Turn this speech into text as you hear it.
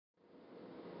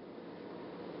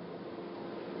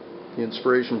The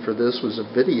inspiration for this was a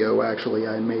video actually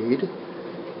I made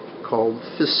called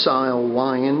Fissile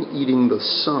Lion Eating the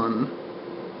Sun.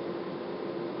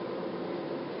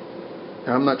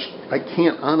 And I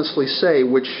can't honestly say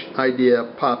which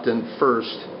idea popped in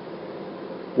first,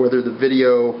 whether the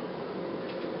video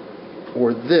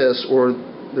or this, or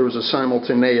there was a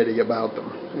simultaneity about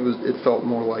them. It felt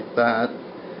more like that.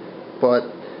 But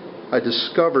I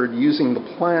discovered using the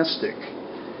plastic,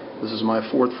 this is my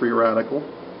fourth free radical,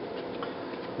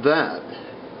 that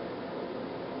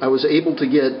I was able to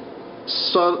get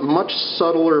much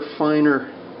subtler, finer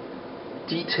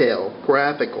detail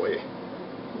graphically.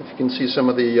 If you can see some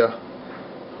of the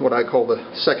what I call the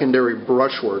secondary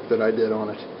brushwork that I did on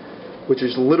it, which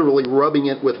is literally rubbing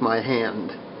it with my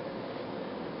hand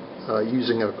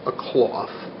using a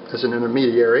cloth as an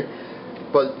intermediary.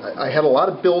 But I had a lot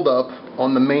of buildup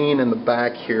on the mane and the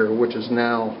back here, which is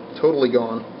now totally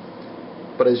gone.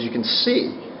 But as you can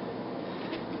see,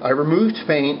 I removed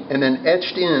paint and then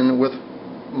etched in with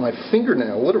my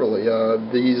fingernail, literally,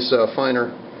 these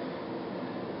finer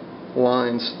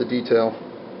lines, the detail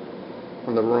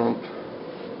on the rump,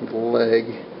 the leg,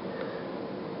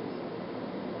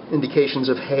 indications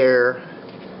of hair,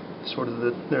 sort of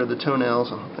there are the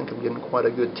toenails. I don't think I'm getting quite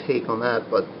a good take on that,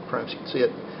 but perhaps you can see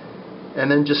it. And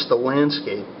then just the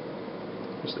landscape.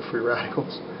 Here's the free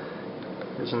radicals.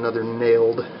 There's another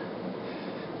nailed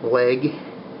leg.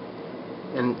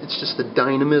 And it's just the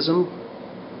dynamism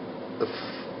of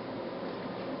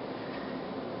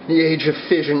the age of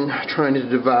fission trying to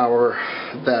devour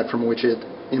that from which it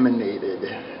emanated.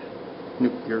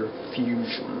 Nuclear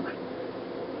fusion.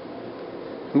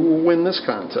 Who will win this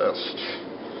contest?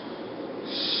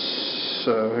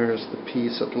 So here's the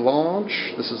piece at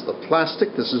large. This is the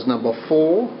plastic. This is number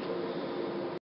 4.